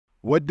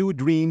What do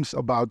dreams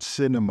about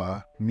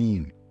cinema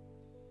mean?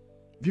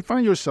 If you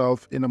find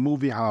yourself in a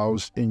movie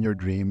house in your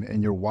dream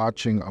and you're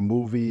watching a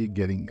movie,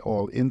 getting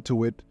all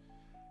into it,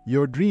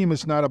 your dream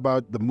is not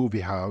about the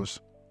movie house.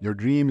 Your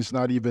dream is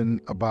not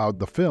even about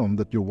the film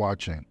that you're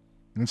watching.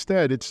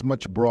 Instead, it's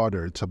much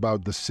broader. It's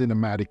about the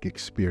cinematic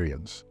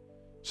experience.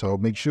 So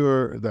make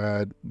sure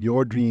that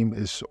your dream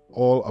is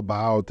all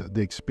about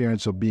the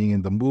experience of being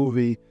in the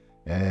movie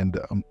and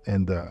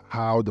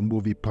how the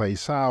movie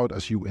plays out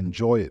as you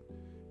enjoy it.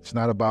 It's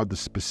not about the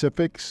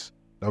specifics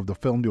of the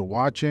film you're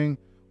watching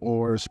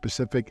or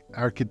specific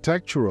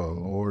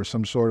architectural or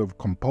some sort of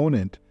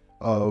component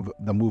of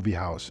the movie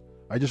house.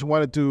 I just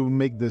wanted to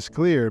make this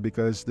clear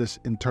because this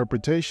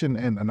interpretation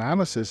and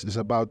analysis is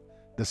about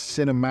the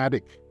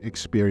cinematic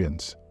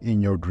experience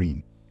in your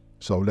dream.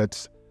 So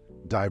let's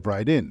dive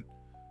right in.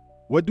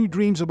 What do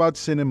dreams about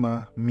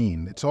cinema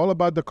mean? It's all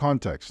about the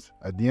context.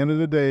 At the end of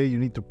the day, you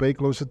need to pay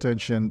close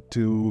attention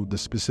to the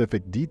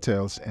specific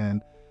details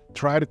and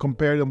try to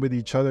compare them with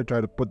each other,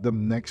 try to put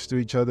them next to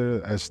each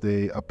other as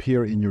they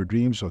appear in your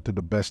dreams or to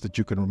the best that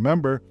you can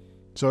remember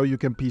so you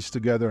can piece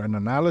together an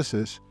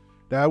analysis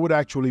that would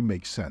actually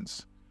make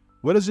sense.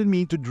 What does it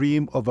mean to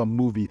dream of a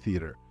movie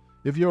theater?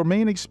 If your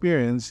main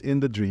experience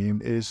in the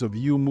dream is of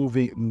you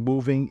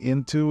moving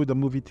into the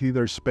movie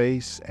theater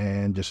space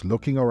and just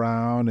looking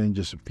around and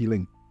just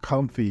feeling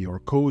comfy or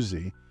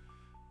cozy,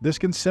 this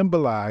can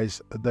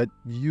symbolize that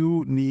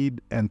you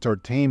need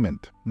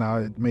entertainment. Now,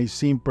 it may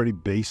seem pretty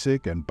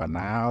basic and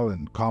banal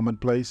and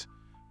commonplace,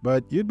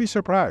 but you'd be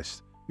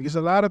surprised because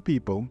a lot of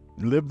people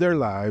live their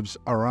lives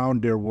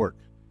around their work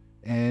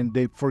and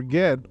they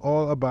forget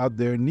all about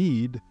their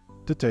need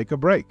to take a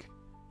break.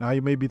 Now,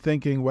 you may be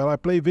thinking, well, I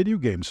play video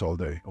games all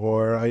day,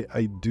 or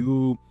I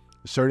do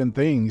certain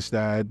things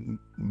that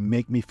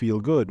make me feel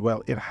good.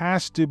 Well, it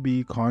has to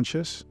be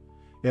conscious.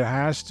 It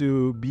has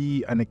to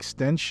be an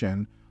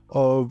extension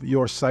of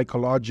your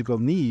psychological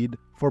need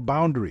for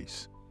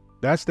boundaries.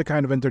 That's the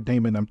kind of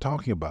entertainment I'm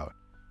talking about.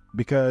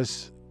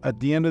 Because at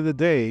the end of the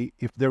day,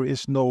 if there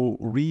is no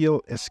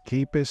real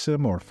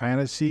escapism or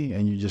fantasy,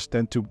 and you just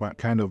tend to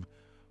kind of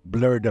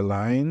blur the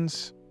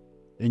lines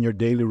in your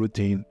daily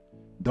routine,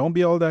 don't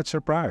be all that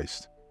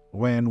surprised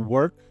when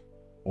work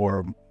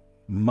or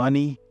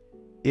money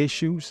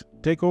issues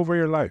take over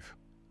your life.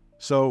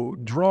 So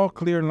draw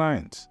clear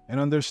lines and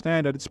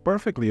understand that it's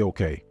perfectly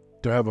okay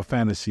to have a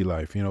fantasy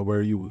life,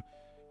 where you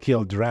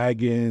kill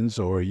dragons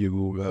or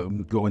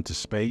you go into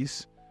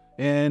space.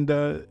 And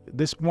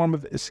this form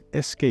of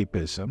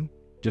escapism,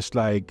 just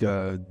like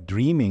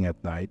dreaming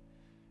at night,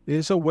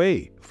 is a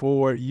way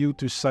for you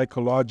to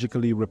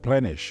psychologically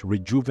replenish,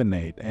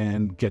 rejuvenate,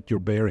 and get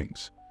your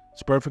bearings.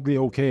 It's perfectly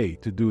okay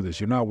to do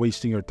this. You're not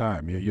wasting your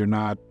time. You're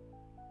not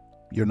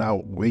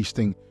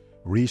wasting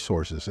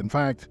resources. In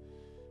fact,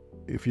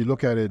 if you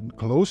look at it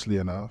closely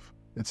enough,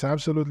 it's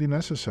absolutely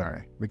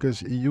necessary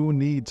because you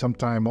need some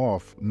time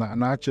off,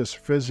 not just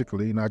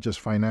physically, not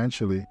just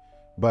financially,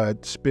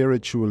 but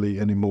spiritually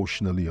and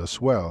emotionally as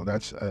well.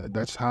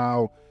 That's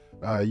how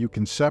you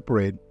can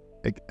separate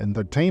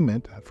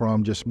entertainment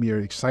from just mere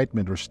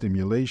excitement or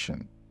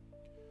stimulation.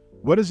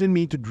 What does it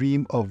mean to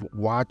dream of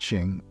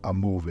watching a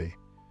movie?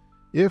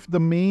 If the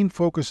main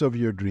focus of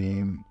your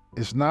dream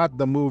is not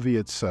the movie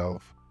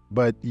itself,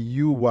 but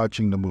you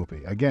watching the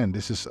movie, again,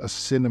 this is a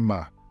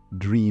cinema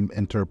dream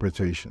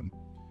interpretation.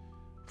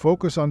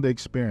 Focus on the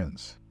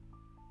experience.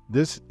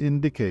 This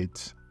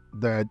indicates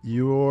that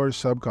your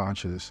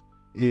subconscious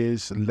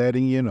is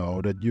letting you know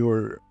that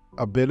your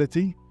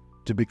ability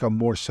to become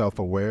more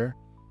self-aware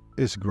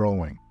is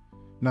growing.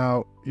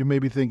 Now, you may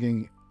be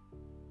thinking,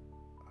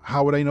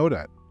 how would I know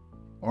that?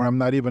 Or I'm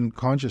not even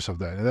conscious of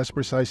that. And that's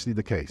precisely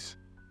the case.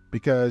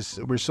 Because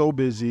we're so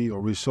busy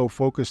or we're so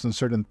focused on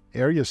certain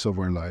areas of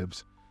our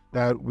lives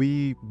that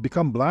we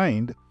become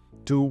blind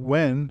to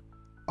when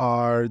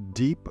our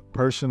deep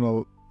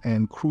personal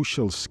and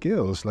crucial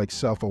skills like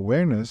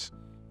self-awareness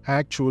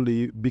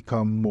actually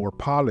become more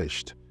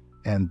polished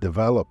and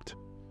developed.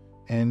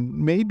 And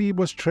maybe it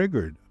was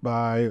triggered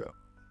by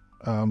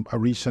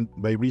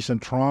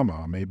recent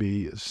trauma.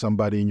 Maybe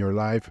somebody in your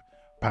life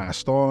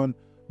passed on.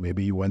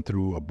 Maybe you went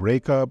through a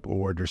breakup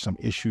or there's some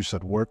issues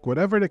at work.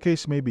 Whatever the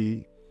case may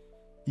be,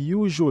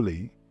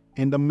 usually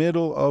in the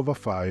middle of a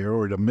fire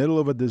or the middle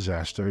of a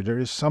disaster, there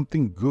is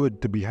something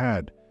good to be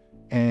had.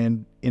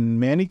 And in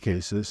many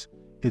cases,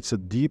 it's a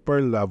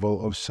deeper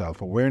level of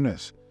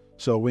self-awareness.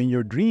 So when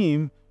your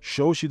dream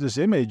shows you this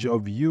image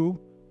of you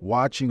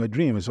watching a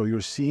dream, so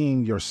you're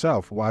seeing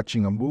yourself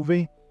watching a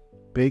movie,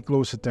 pay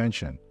close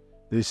attention.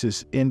 This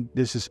is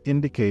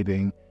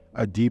indicating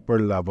a deeper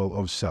level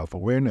of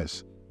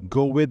self-awareness.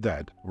 Go with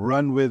that,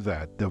 run with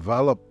that,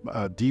 develop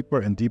deeper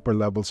and deeper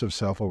levels of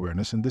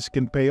self-awareness, and this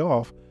can pay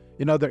off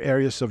in other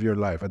areas of your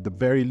life. At the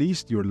very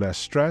least, you're less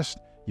stressed,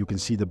 you can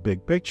see the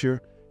big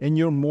picture, and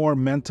you're more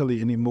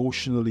mentally and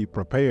emotionally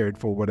prepared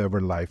for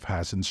whatever life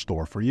has in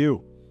store for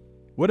you.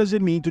 What does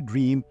it mean to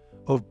dream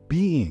of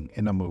being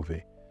in a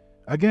movie?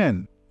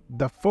 Again,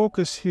 the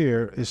focus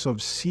here is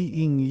of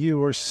seeing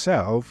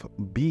yourself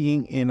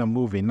being in a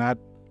movie, not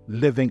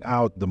living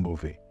out the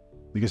movie,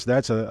 because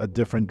that's a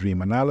different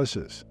dream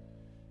analysis.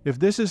 If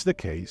this is the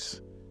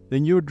case,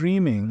 then your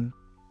dreaming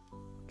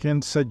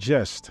can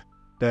suggest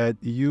that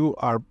you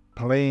are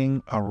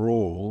playing a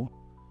role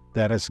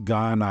that has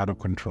gone out of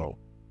control.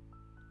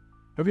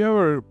 Have you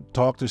ever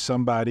talked to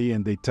somebody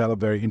and they tell a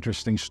very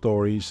interesting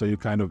story, so you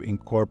kind of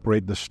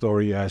incorporate the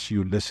story as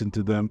you listen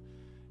to them,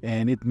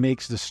 and it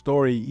makes the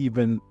story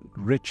even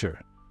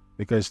richer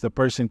because the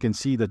person can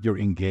see that you're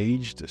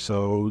engaged,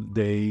 so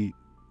they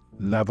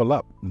level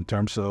up in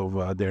terms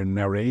of their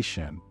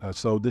narration.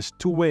 So this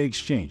two-way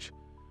exchange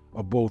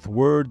of both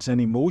words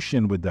and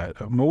emotions with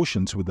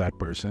that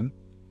person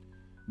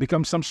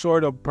becomes some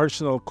sort of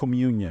personal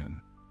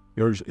communion.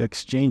 You're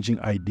exchanging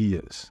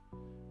ideas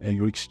and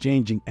you're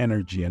exchanging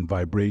energy and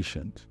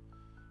vibrations.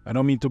 I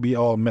don't mean to be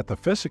all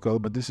metaphysical,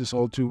 but this is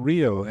all too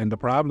real. And the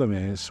problem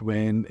is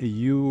when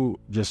you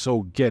just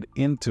so get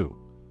into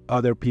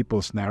other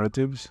people's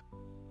narratives,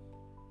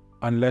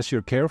 unless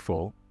you're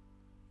careful,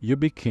 you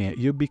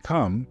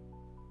become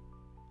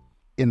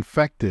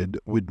infected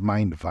with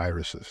mind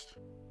viruses.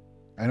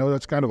 I know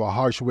that's kind of a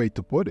harsh way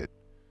to put it,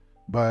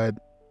 but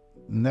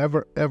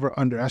never ever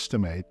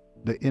underestimate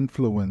the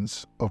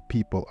influence of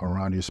people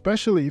around you,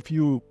 especially if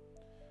you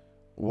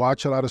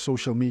watch a lot of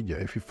social media,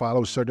 if you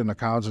follow certain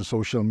accounts on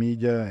social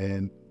media,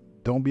 and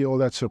don't be all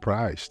that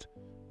surprised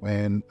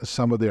when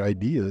some of their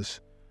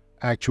ideas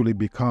actually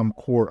become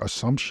core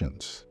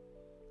assumptions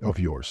of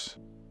yours.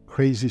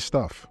 Crazy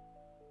stuff.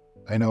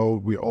 I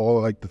know we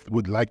all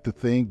would like to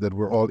think that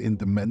we're all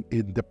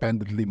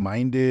independently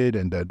minded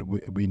and that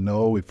we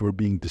know if we're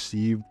being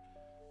deceived.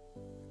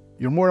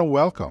 You're more than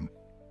welcome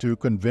to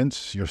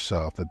convince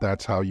yourself that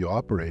that's how you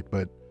operate,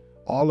 but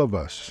all of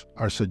us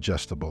are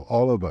suggestible.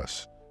 All of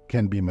us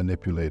can be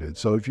manipulated.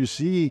 So if you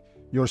see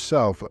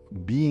yourself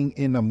being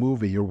in a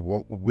movie,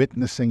 you're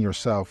witnessing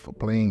yourself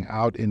playing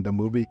out in the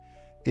movie,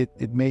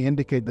 it may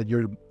indicate that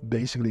you're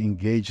basically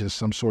engaged in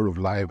some sort of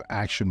live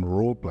action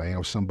role playing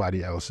of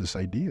somebody else's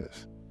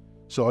ideas.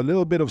 So a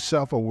little bit of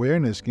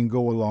self-awareness can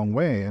go a long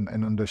way, and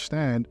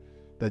understand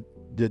that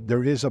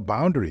there is a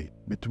boundary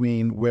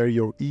between where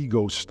your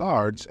ego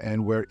starts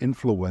and where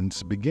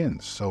influence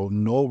begins. So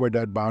know where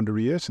that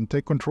boundary is and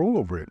take control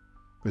over it,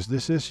 because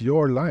this is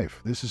your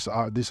life.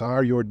 These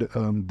are your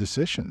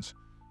decisions.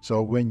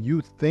 So when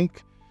you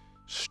think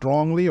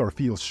strongly or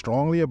feel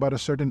strongly about a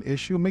certain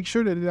issue, make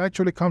sure that it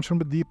actually comes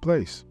from a deep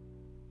place.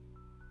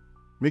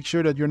 Make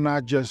sure that you're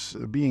not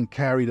just being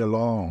carried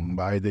along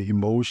by the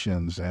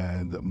emotions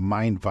and the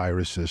mind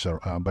viruses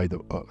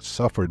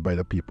suffered by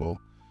the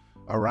people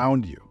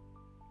around you.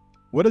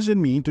 What does it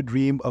mean to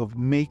dream of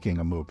making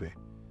a movie?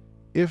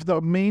 If the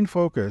main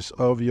focus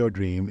of your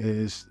dream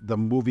is the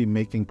movie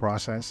making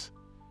process,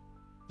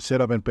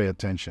 sit up and pay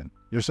attention.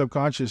 Your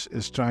subconscious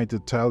is trying to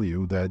tell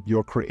you that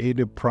your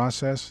creative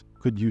process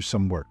could use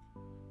some work.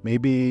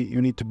 Maybe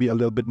you need to be a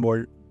little bit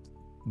more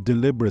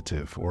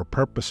deliberative or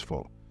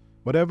purposeful.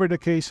 Whatever the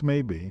case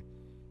may be,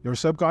 your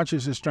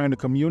subconscious is trying to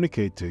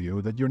communicate to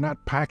you that you're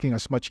not packing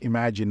as much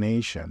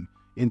imagination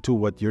into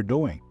what you're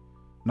doing.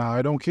 Now,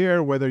 I don't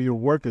care whether your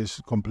work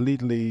is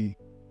completely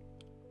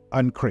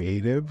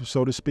uncreative,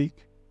 so to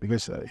speak,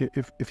 because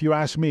if you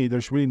ask me,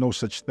 there's really no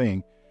such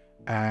thing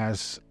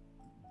as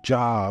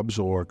jobs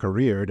or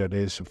career that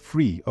is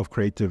free of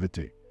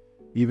creativity.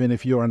 Even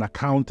if you're an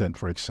accountant,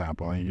 for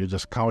example, and you're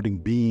just counting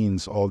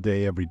beans all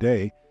day, every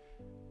day,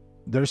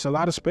 there's a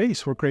lot of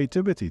space for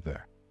creativity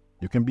there.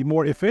 You can be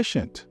more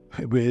efficient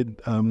with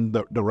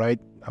the right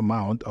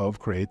amount of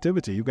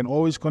creativity. You can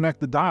always connect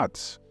the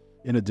dots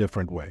in a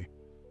different way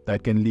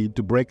that can lead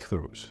to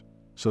breakthroughs.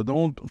 So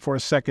don't for a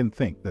second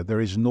think that there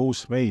is no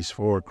space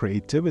for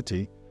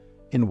creativity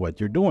in what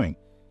you're doing.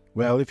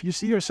 Well, if you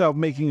see yourself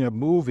making a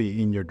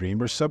movie in your dream,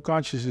 your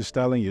subconscious is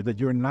telling you that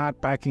you're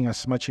not packing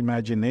as much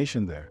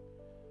imagination there.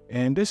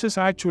 And this is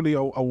actually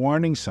a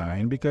warning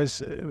sign,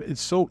 because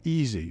it's so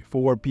easy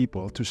for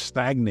people to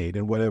stagnate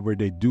in whatever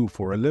they do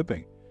for a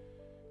living.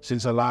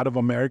 Since a lot of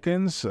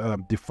Americans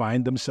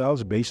define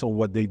themselves based on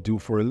what they do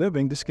for a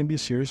living, this can be a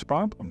serious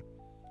problem.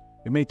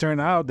 It may turn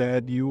out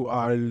that you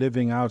are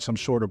living out some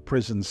sort of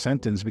prison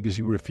sentence because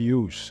you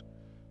refuse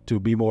to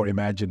be more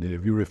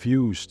imaginative. You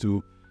refuse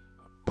to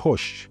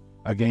push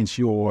against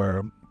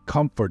your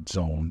comfort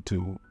zone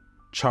to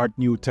chart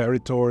new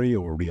territory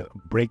or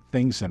break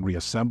things and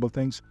reassemble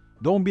things.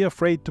 Don't be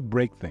afraid to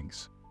break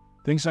things.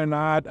 Things are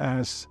not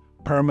as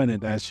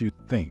permanent as you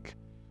think.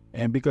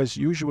 And because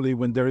usually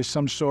when there is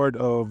some sort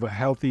of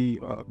healthy,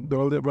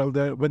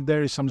 when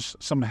there is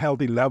some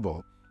healthy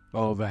level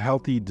of a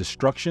healthy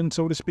destruction,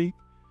 so to speak,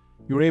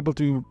 you're able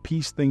to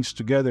piece things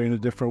together in a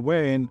different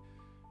way, and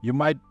you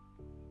might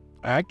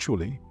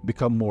actually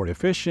become more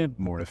efficient,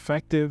 more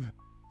effective.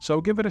 So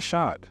give it a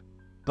shot.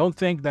 Don't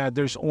think that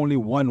there's only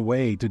one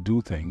way to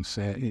do things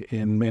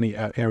in many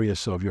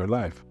areas of your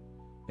life.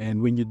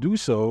 And when you do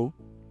so,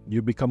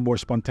 you become more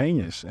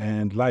spontaneous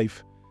and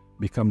life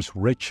becomes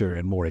richer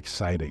and more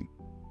exciting.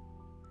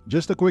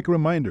 Just a quick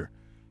reminder,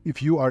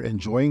 if you are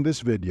enjoying this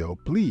video,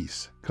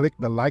 please click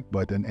the like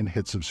button and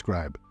hit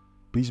subscribe.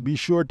 Please be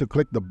sure to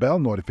click the bell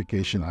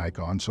notification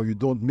icon so you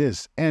don't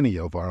miss any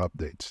of our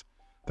updates.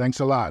 Thanks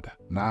a lot.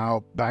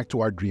 Now, back to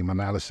our dream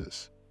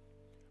analysis.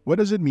 What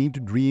does it mean to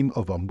dream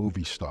of a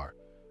movie star?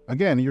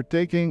 Again, you're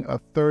taking a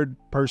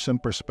third-person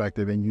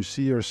perspective and you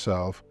see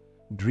yourself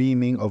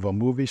dreaming of a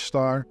movie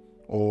star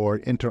or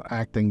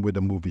interacting with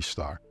a movie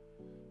star.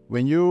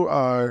 When you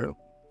are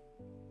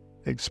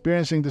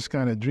experiencing this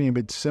kind of dream,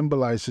 it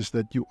symbolizes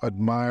that you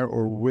admire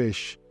or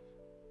wish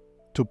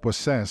to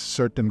possess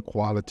certain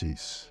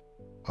qualities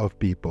of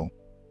people.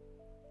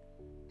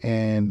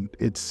 And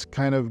it's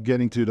kind of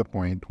getting to the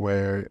point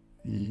where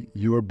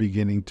you're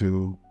beginning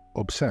to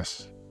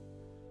obsess.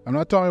 I'm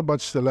not talking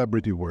about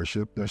celebrity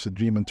worship. There's a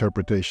dream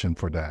interpretation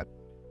for that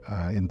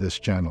in this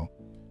channel.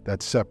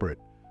 That's separate.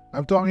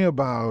 I'm talking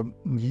about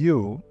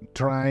you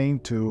trying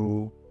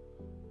to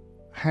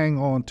hang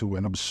on to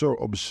and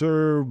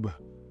observe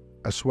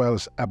as well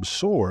as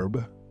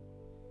absorb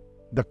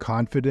the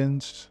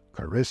confidence,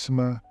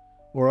 charisma,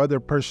 or other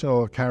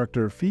personal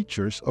character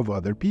features of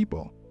other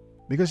people,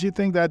 because you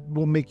think that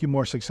will make you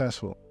more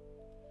successful.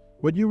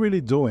 What you're really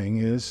doing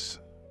is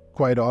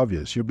quite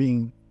obvious. You're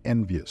being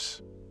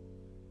envious.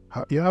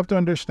 You have to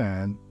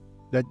understand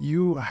that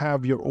you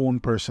have your own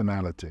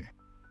personality.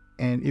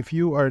 And if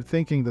you are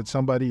thinking that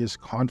somebody is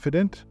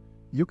confident,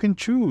 you can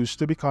choose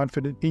to be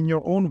confident in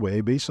your own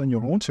way based on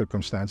your own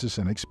circumstances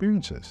and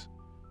experiences.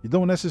 You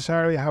don't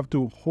necessarily have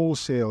to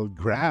wholesale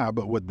grab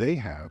what they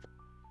have,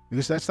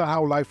 because that's not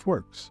how life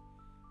works.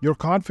 Your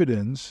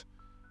confidence,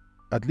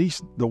 at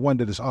least the one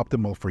that is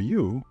optimal for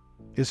you,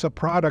 is a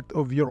product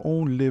of your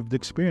own lived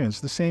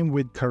experience. The same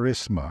with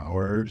charisma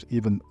or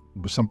even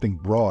something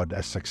broad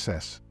as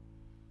success.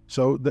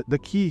 So the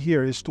key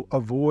here is to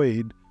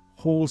avoid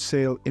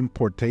wholesale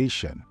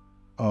importation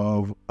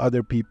of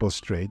other people's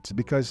traits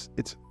because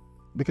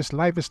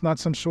life is not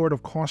some sort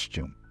of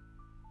costume.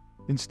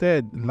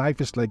 Instead, life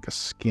is like a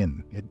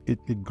skin.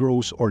 It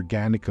grows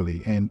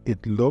organically and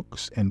it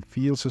looks and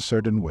feels a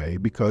certain way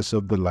because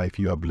of the life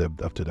you have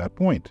lived up to that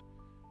point.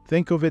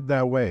 Think of it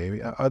that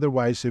way.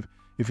 Otherwise,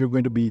 if you're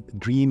going to be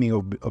dreaming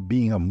of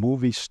being a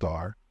movie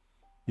star,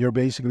 you're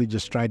basically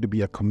just trying to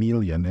be a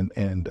chameleon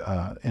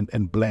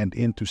and blend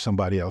into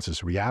somebody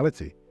else's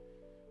reality.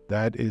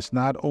 That is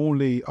not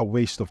only a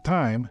waste of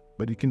time,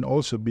 but it can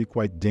also be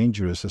quite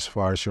dangerous as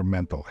far as your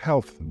mental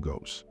health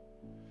goes.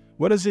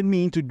 What does it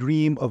mean to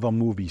dream of a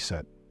movie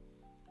set?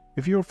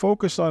 If you're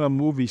focused on a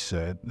movie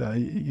set,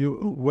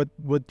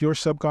 what your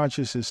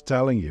subconscious is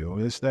telling you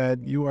is that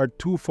you are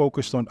too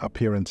focused on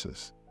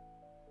appearances.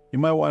 You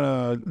might want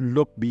to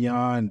look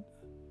beyond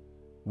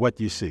what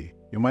you see.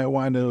 You might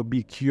want to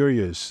be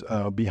curious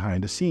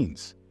behind the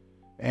scenes.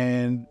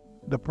 And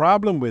the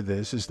problem with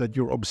this is that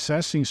you're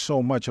obsessing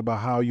so much about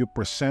how you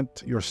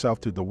present yourself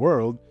to the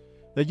world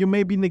that you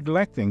may be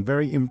neglecting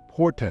very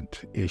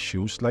important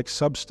issues like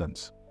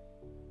substance.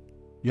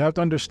 You have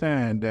to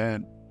understand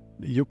that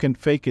you can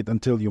fake it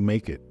until you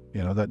make it.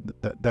 You know,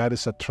 that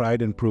is a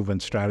tried and proven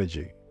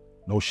strategy.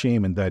 No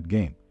shame in that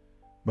game.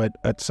 But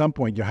at some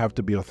point, you have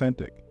to be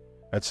authentic.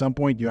 At some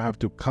point, you have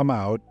to come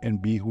out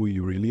and be who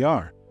you really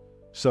are.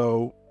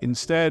 So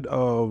instead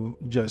of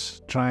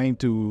just trying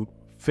to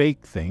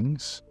fake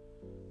things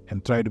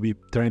and trying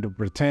to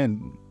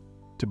pretend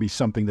to be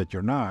something that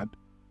you're not,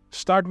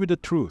 start with the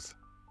truth.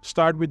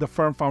 Start with the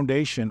firm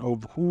foundation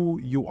of who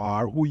you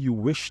are, who you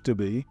wish to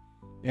be,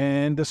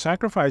 and the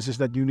sacrifices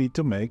that you need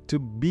to make to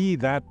be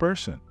that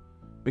person.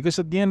 Because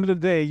at the end of the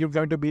day, you're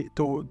going to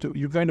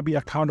be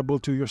accountable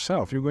to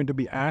yourself. You're going to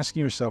be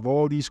asking yourself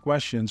all these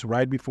questions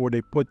right before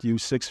they put you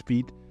 6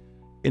 feet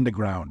in the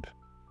ground.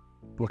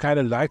 What kind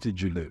of life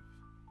did you live?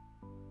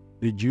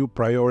 Did you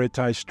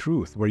prioritize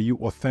truth? Were you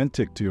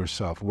authentic to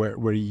yourself?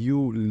 Were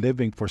you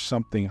living for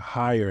something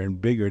higher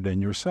and bigger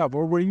than yourself?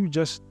 Or were you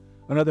just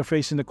another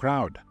face in the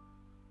crowd?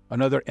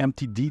 Another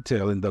empty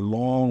detail in the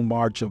long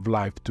march of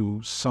life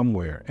to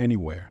somewhere,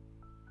 anywhere.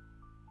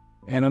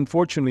 And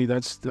unfortunately,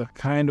 those are the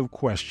kinds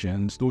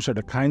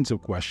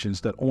of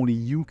questions that only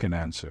you can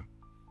answer.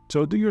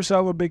 So do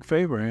yourself a big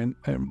favor and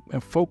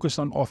focus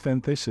on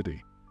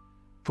authenticity.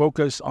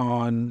 Focus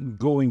on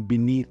going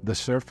beneath the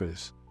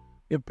surface.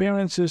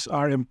 Appearances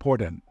are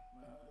important.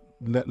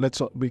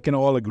 We can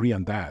all agree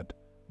on that.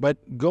 But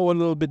go a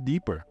little bit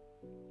deeper.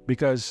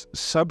 Because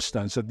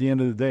substance, at the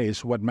end of the day,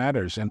 is what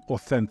matters, and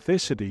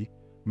authenticity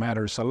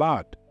matters a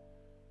lot.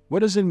 What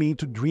does it mean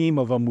to dream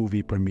of a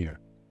movie premiere?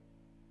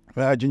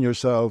 Imagine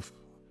yourself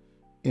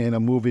in a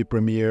movie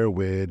premiere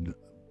with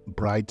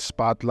bright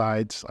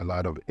spotlights, a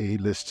lot of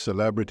A-list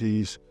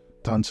celebrities,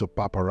 tons of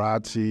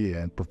paparazzi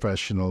and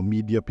professional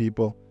media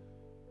people.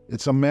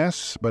 It's a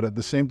mess, but at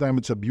the same time,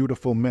 it's a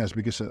beautiful mess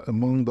because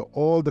among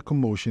all the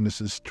commotion is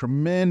this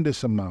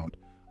tremendous amount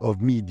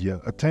of media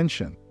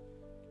attention.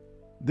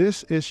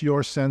 This is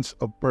your sense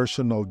of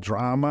personal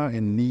drama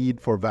and need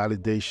for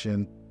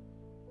validation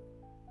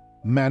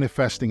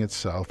manifesting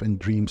itself in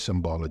dream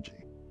symbology.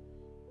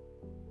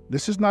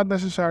 This is not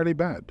necessarily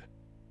bad.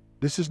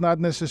 This is not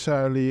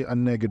necessarily a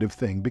negative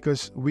thing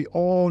because we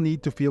all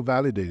need to feel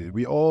validated.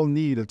 We all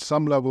need at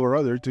some level or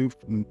other to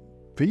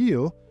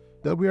feel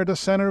that we are the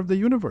center of the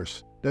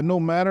universe, that no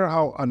matter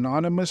how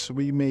anonymous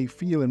we may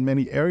feel in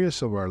many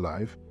areas of our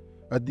life,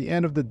 at the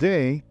end of the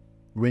day,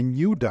 when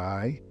you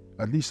die,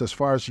 at least as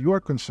far as you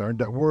are concerned,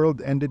 that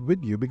world ended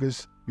with you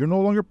because you're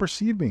no longer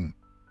perceiving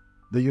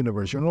the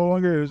universe. You're no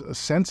longer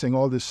sensing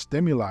all this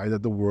stimuli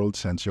that the world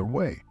sends your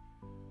way.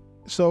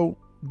 So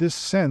this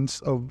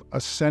sense of a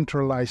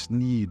centralized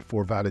need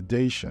for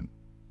validation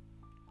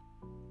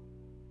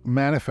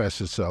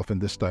manifests itself in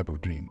this type of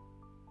dream,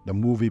 the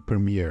movie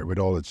premiere with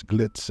all its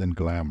glitz and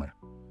glamour.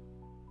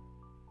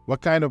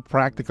 What kind of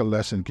practical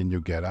lesson can you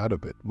get out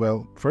of it?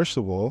 Well, first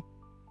of all,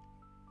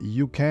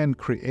 you can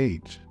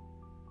create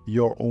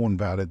your own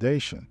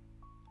validation.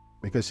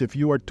 Because if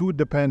you are too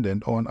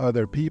dependent on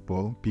other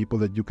people, people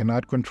that you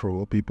cannot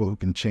control, people who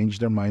can change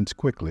their minds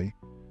quickly,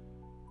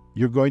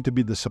 you're going to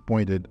be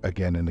disappointed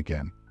again and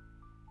again.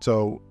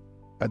 So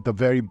at the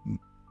very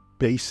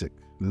basic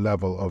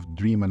level of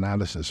dream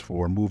analysis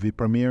for movie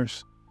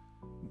premieres,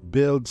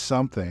 build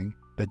something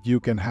that you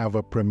can have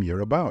a premiere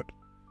about.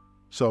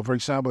 So for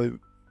example,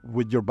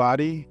 with your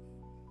body,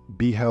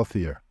 be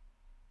healthier,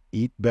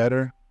 eat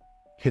better,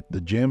 hit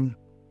the gym,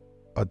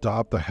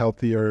 adopt a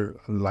healthier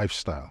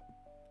lifestyle.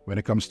 When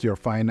it comes to your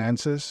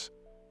finances,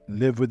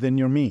 live within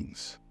your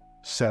means.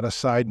 Set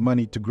aside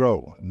money to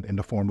grow in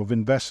the form of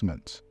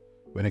investments.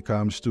 When it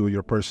comes to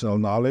your personal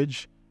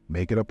knowledge,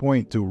 make it a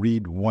point to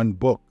read one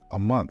book a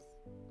month,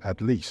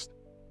 at least.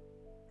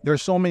 There are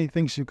so many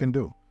things you can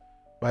do,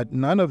 but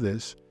none of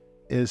this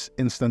is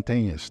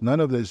instantaneous. None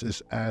of this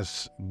is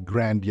as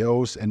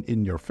grandiose and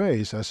in your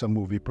face as a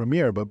movie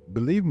premiere, but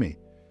believe me,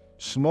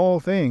 small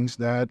things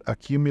that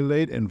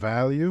accumulate in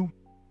value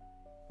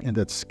and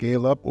that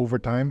scale up over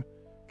time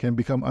can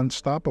become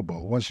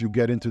unstoppable once you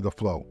get into the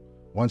flow.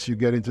 Once you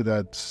get into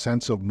that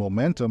sense of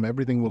momentum,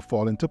 everything will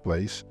fall into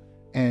place,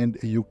 and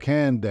you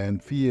can then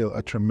feel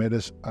a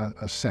tremendous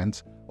a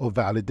sense of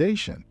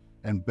validation.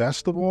 And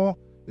best of all,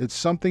 it's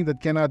something that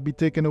cannot be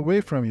taken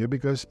away from you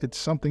because it's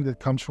something that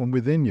comes from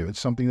within you. It's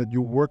something that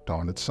you worked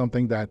on. It's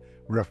something that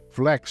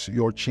reflects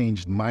your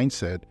changed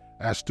mindset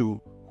as to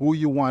who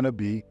you want to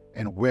be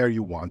and where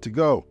you want to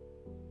go.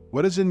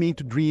 What does it mean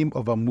to dream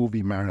of a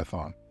movie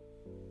marathon?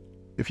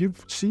 If you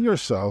see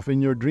yourself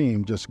in your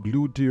dream just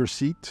glued to your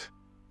seat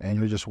and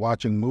you're just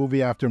watching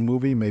movie after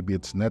movie, maybe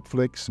it's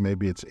Netflix,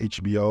 maybe it's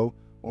HBO,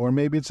 or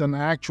maybe it's an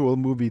actual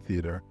movie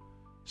theater,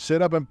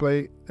 sit up and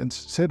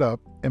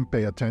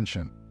pay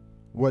attention.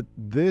 What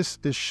this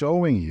is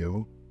showing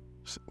you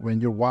when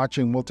you're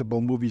watching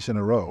multiple movies in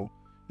a row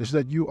is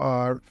that you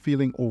are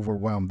feeling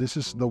overwhelmed. This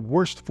is the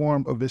worst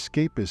form of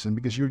escapism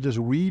because you're just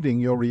reading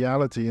your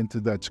reality into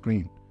that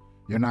screen.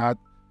 You're not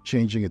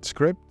changing its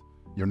script.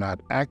 You're not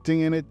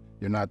acting in it.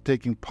 You're not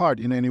taking part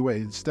in any way.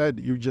 Instead,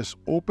 you just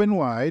open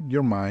wide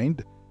your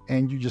mind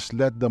and you just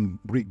let them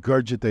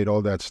regurgitate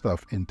all that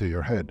stuff into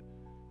your head.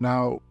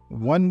 Now,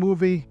 one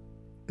movie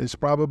is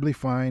probably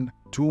fine.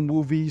 2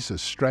 movies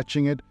is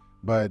stretching it.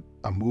 But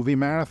a movie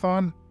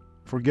marathon,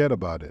 forget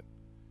about it.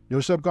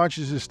 Your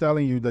subconscious is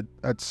telling you that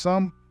at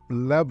some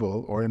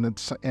level or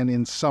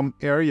in some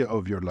area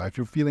of your life,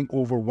 you're feeling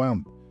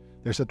overwhelmed.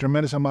 There's a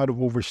tremendous amount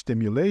of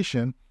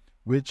overstimulation,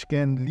 which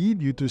can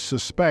lead you to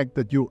suspect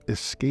that you're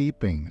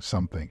escaping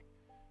something.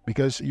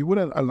 Because you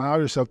wouldn't allow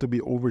yourself to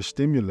be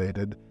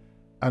overstimulated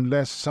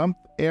unless some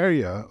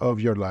area of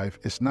your life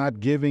is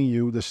not giving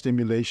you the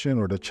stimulation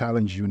or the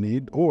challenge you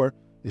need, or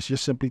it's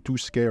just simply too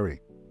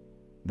scary.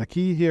 The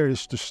key here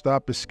is to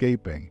stop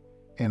escaping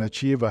and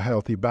achieve a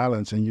healthy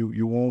balance, and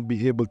you won't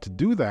be able to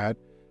do that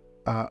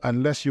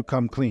unless you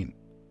come clean.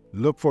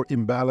 Look for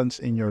imbalance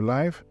in your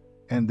life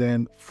and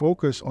then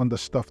focus on the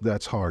stuff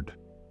that's hard.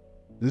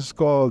 This is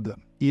called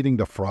eating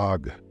the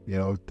frog.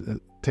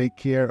 Take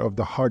care of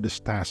the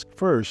hardest task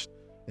first,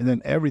 and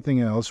then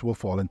everything else will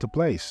fall into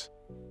place.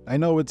 I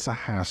know it's a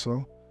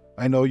hassle.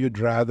 I know you'd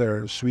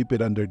rather sweep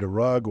it under the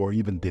rug or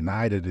even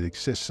deny that it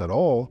exists at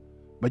all,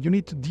 but you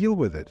need to deal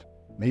with it.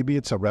 Maybe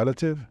it's a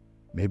relative,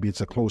 maybe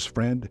it's a close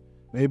friend,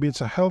 maybe it's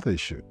a health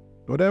issue.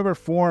 Whatever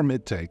form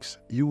it takes,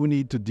 you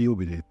need to deal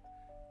with it.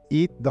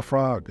 Eat the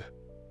frog.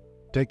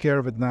 Take care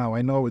of it now.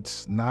 I know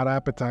it's not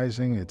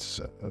appetizing,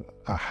 it's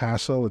a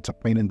hassle, it's a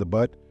pain in the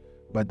butt,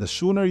 but the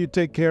sooner you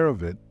take care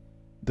of it,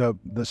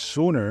 the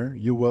sooner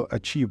you will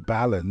achieve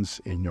balance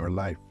in your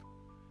life.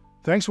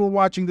 Thanks for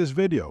watching this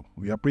video.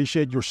 We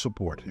appreciate your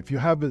support. If you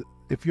have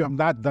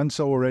not done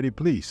so already,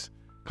 please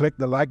click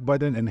the like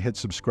button and hit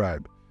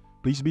subscribe.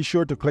 Please be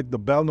sure to click the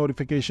bell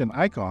notification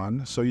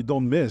icon so you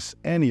don't miss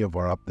any of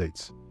our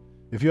updates.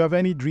 If you have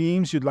any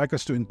dreams you'd like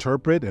us to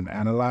interpret and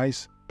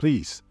analyze,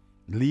 please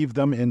leave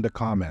them in the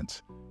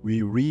comments.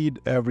 We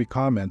read every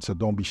comment, so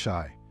don't be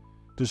shy.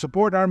 To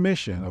support our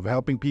mission of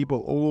helping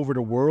people all over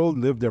the world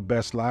live their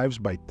best lives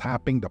by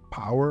tapping the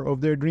power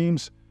of their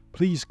dreams,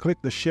 please click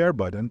the share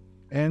button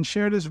and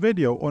share this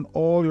video on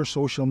all your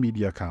social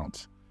media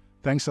accounts.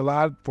 Thanks a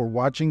lot for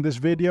watching this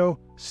video.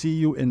 See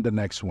you in the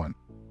next one.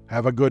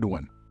 Have a good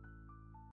one.